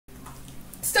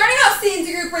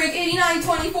into group break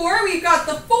 8924. We've got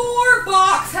the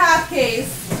 4-box half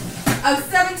case of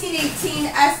 1718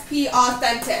 SP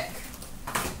Authentic.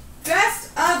 Best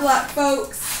of luck,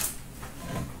 folks.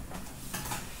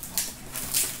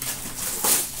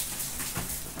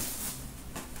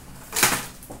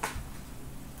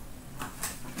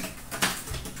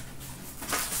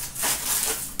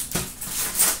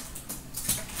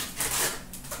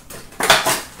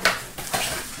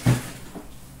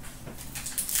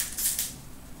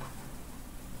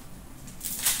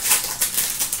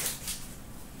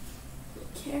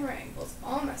 Camera angle's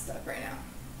all messed up right now.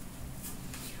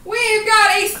 We've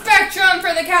got a Spectrum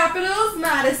for the Capitals,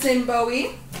 Madison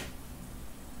Bowie.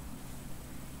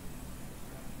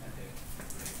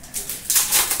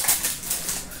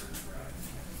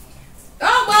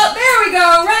 Oh, well, there we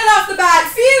go. Right off the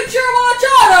bat, Future Watch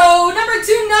Auto, number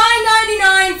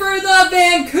 2/999 for the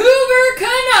Vancouver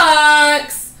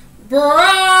Canucks,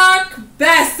 Brock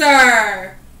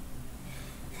Besser.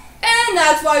 And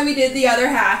that's why we did the other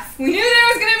half. We knew there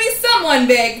was going to be someone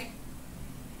big.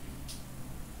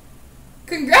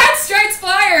 Congrats, Stripes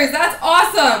Flyers. That's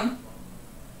awesome.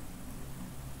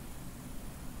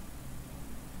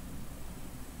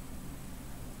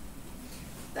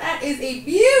 That is a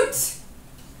beaut.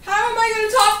 How am I going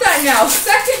to top that now?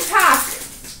 Second pack.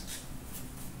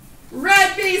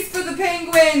 Red base for the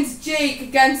Penguins,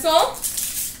 Jake Gensel.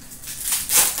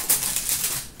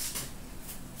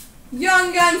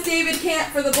 Young Guns, David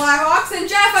Camp for the Blackhawks. And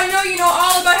Jeff, I know you know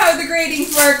all about how the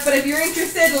gradings work, but if you're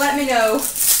interested, let me know.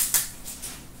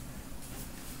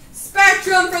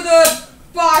 Spectrum for the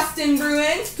Boston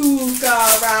Bruins,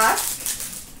 Tuukka Rask.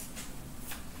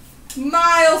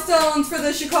 Milestones for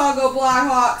the Chicago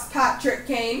Blackhawks, Patrick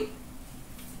Kane.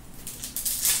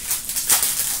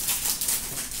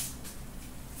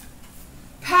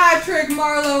 Patrick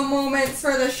Marleau moments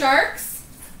for the Sharks.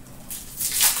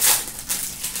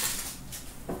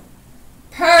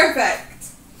 Perfect.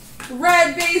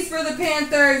 Red base for the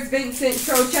Panthers, Vincent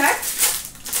Trocheck.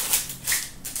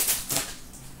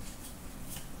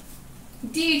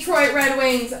 Detroit Red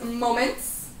Wings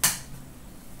moments.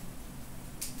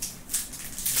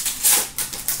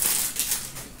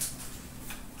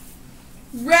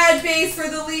 Red base for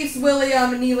the Leafs,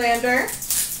 William Nylander.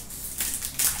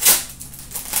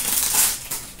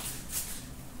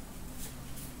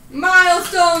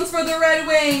 Milestones for the Red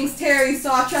Wings, Terry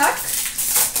Sawchuk.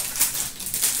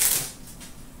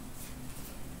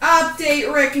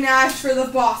 Update Rick Nash for the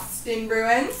Boston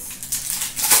Bruins.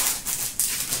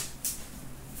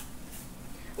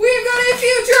 We've got a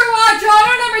Future Watch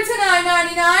Auto number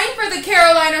 /999 for the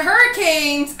Carolina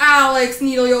Hurricanes, Alex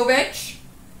Nedeljkovic.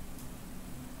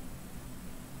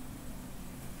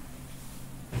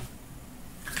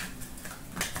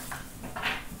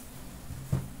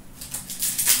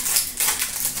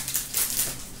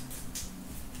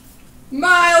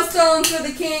 Milestones for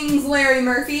the Kings, Larry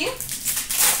Murphy.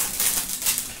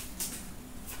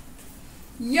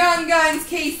 Young Guns,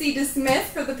 Casey DeSmith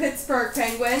for the Pittsburgh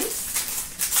Penguins.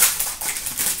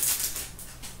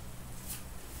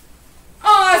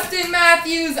 Austin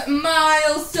Matthews,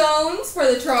 milestones for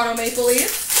the Toronto Maple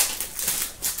Leafs.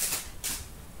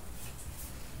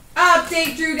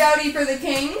 Update Drew Doughty for the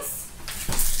Kings.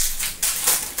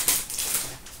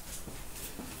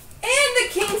 And the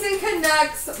Kings and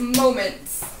Canucks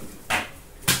moments.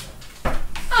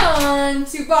 On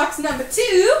to box number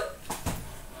 2.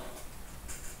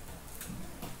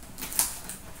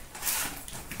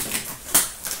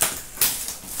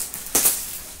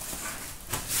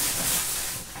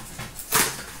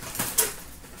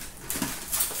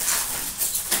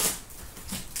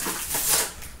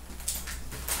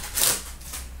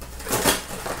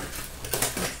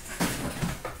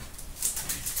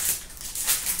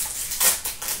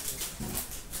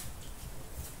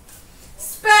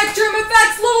 Spectrum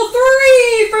Effects Level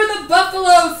 3 for the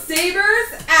Buffalo Sabres,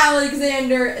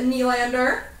 Alexander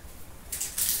Nylander.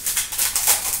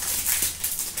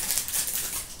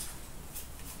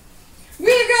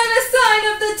 We've got a sign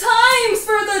of the times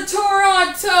for the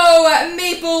Toronto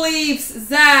Maple Leafs,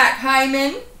 Zach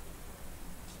Hyman.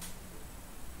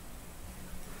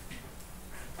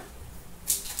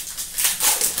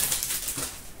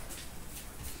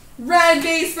 Red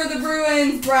base for the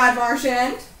Bruins, Brad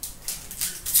Marchand.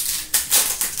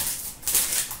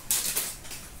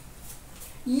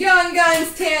 Young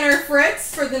Guns, Tanner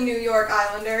Fritz for the New York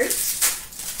Islanders.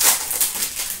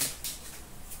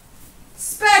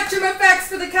 Spectrum Effects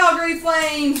for the Calgary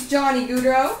Flames, Johnny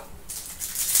Gaudreau.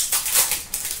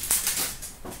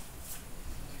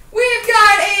 We've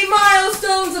got a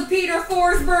Milestones of Peter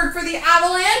Forsberg for the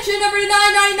Avalanche, and number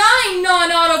 /999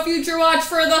 non-auto Future Watch watch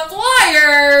for the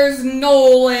Flyers,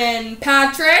 Nolan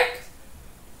Patrick.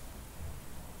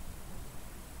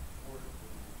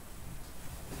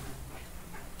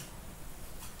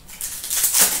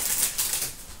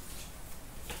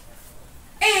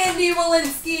 Andy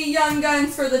Walensky, Young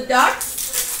Guns for the Ducks.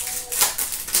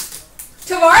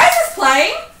 Tavares is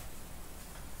playing?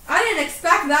 I didn't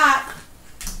expect that.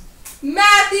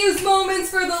 Matthews, Moments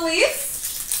for the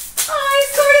Leafs. Oh, he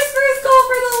scored his first goal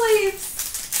for the Leafs.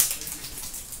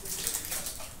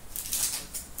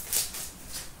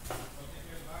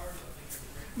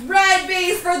 Red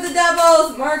base for the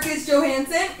Devils, Marcus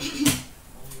Johansson.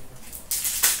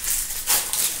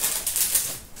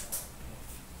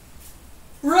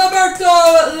 Roberto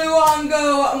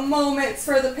Luongo, Moments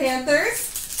for the Panthers.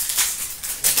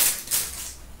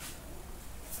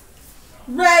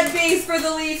 Red base for the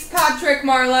Leafs, Patrick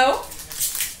Marleau.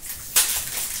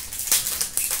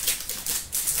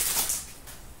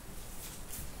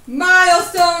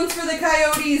 Milestones for the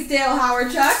Coyotes, Dale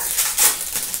Hawerchuk.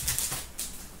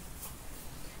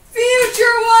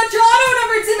 Future Watch Auto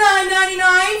number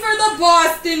 /999 for the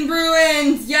Boston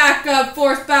Bruins, Jakob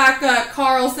Forsbacka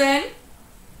Carlson.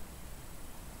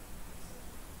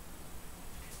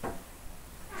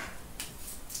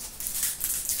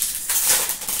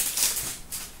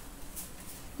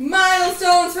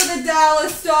 Milestones for the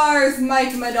Dallas Stars,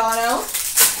 Mike Modano.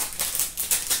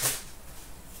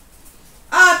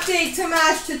 Update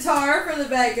Tomas Tatar for the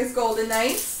Vegas Golden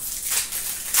Knights.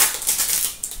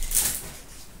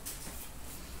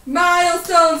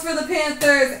 Milestones for the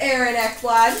Panthers, Aaron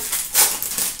Ekblad.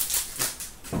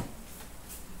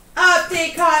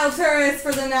 Update Kyle Turris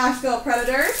for the Nashville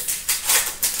Predators.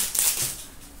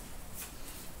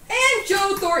 And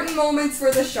Joe Thornton, Moments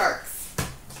for the Sharks.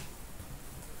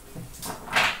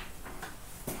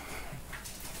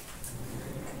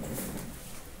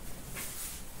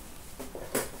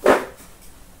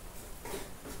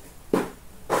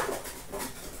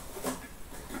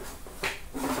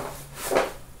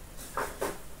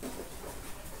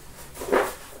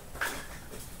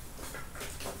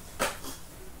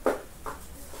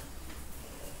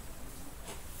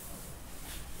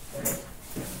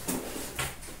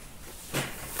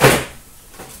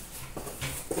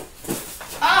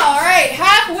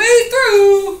 Halfway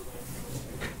through.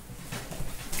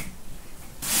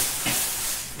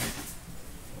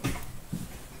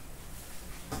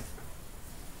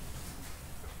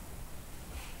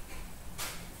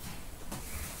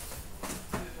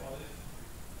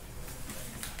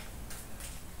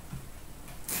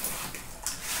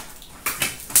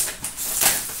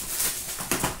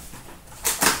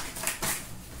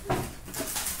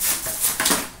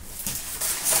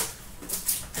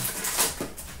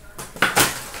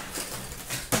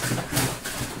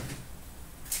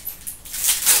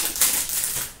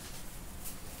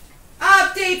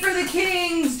 For the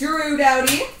Kings, Drew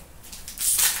Doughty.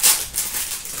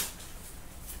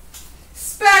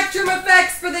 Spectrum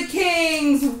Effects for the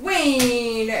Kings,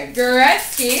 Wayne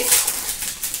Gretzky.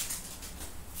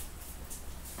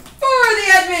 For the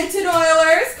Edmonton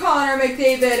Oilers, Connor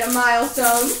McDavid,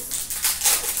 Milestones.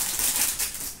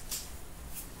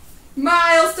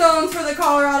 Milestones for the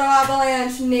Colorado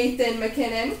Avalanche, Nathan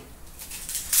McKinnon.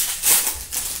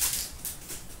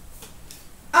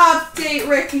 Update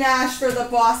Rick Nash for the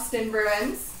Boston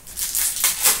Bruins.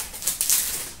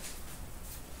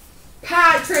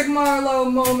 Patrick Marleau,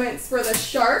 Moments for the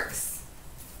Sharks.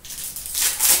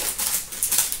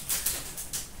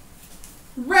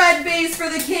 Red base for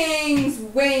the Kings,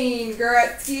 Wayne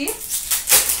Gretzky.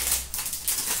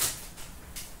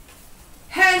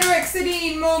 Henrik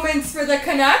Sedin, Moments for the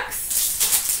Canucks.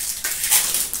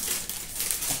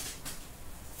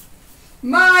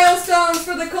 Milestones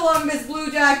for the Columbus Blue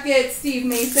Jackets, Steve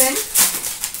Mason.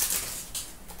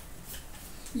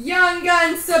 Young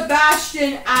Gun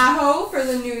Sebastian Aho for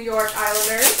the New York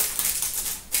Islanders.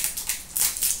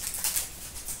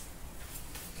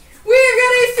 We've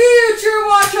got a Future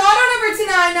Watch Auto number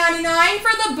 /999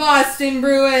 for the Boston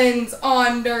Bruins,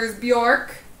 Anders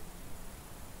Bjork.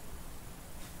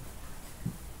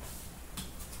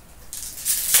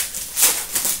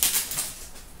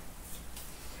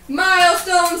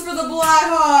 Milestones for the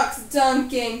Blackhawks,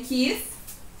 Duncan Keith.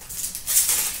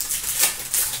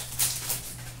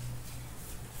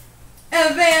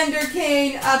 Evander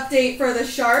Kane, update for the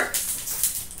Sharks.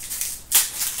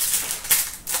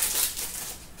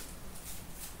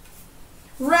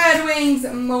 Red Wings,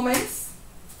 Moments.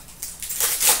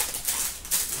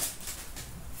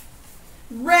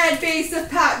 Red base of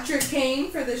Patrick Kane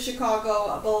for the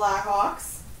Chicago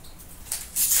Blackhawks.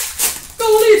 Go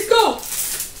Leafs, go!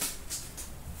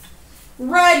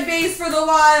 Red base for the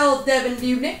Wild, Devin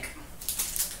Dubnyk.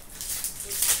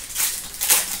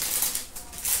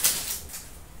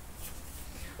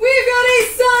 We've got a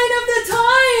sign of the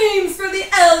times for the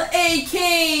LA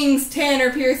Kings,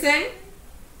 Tanner Pearson.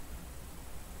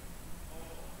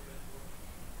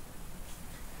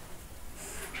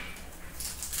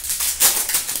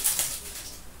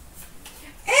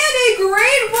 And a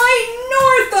great white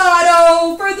North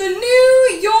auto for the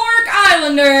New York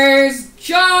Islanders,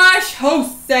 Josh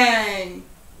Hosen.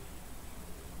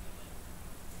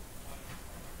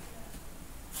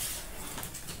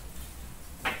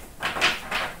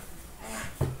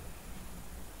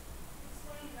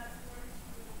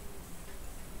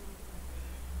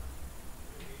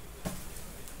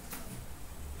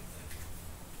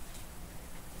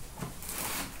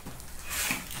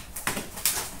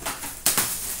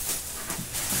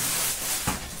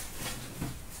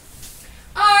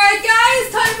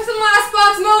 Time for some last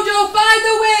box mojo. By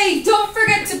the way, don't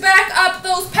forget to back up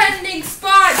those pending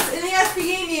spots in the SP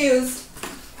Game News,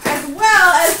 as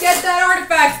well as get that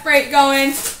artifact break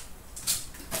going.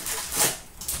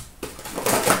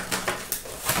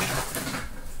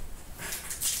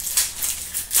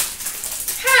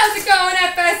 How's it going,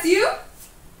 FSU?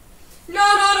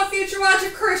 Non-auto future watcher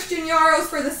Christian Yaros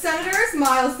for the Senators.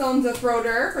 Milestones of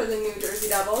Roeder for the New Jersey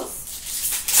Devils.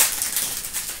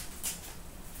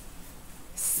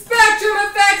 Spectrum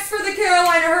Effects for the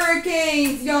Carolina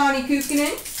Hurricanes, Yanni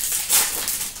Kukkonen.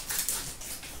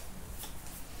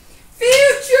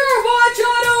 Future Watch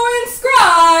Auto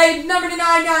Inscribed, number to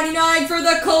 999 for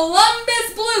the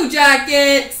Columbus Blue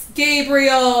Jackets,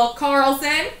 Gabriel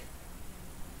Carlson.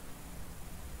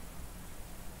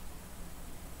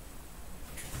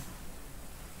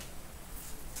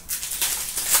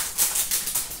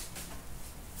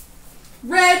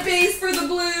 Red base for the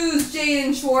Blues,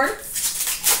 Jaden Schwartz.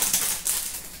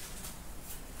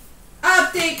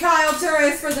 Update Kyle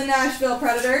Turris for the Nashville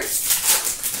Predators.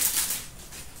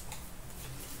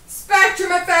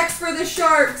 Spectrum Effects for the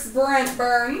Sharks, Brent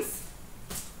Burns.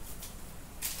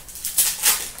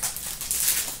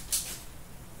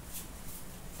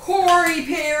 Corey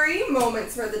Perry,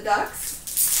 Moments for the Ducks.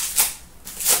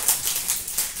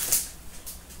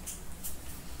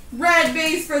 Red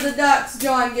base for the Ducks,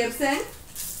 John Gibson.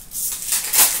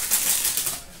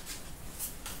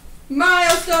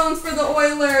 Milestones for the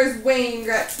Oilers, Wayne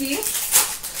Gretzky.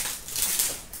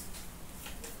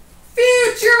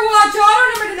 Future Watch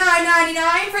Auto, number to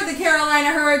 999 for the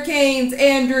Carolina Hurricanes,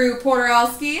 Andrew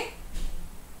Podorowski.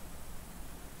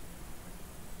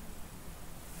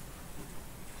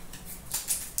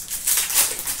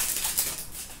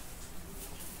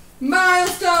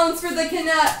 Milestones for the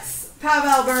Canucks,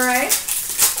 Pavel Bure.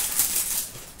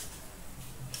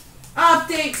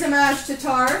 Update Tomas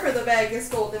Tatar for the Vegas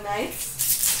Golden Knights.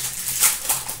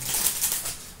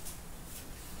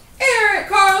 Erik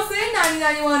Karlsson,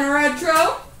 9091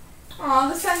 Retro. Aw,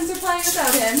 the Sens are playing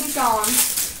without him. He's gone.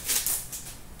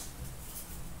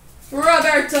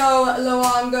 Roberto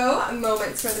Luongo,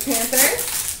 Moments for the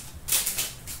Panthers.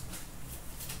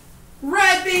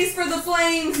 Red base for the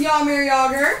Flames, Jaromir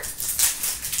Jagr.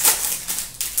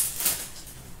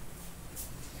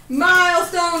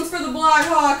 Milestones for the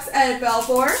Blackhawks, Ed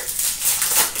Belfour.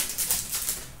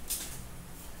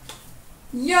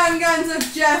 Young Guns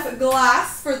of Jeff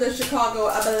Glass for the Chicago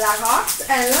Blackhawks.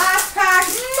 And last pack,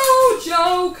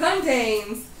 Mojo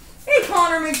contains a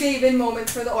Connor McDavid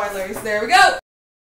Moments for the Oilers. There we go.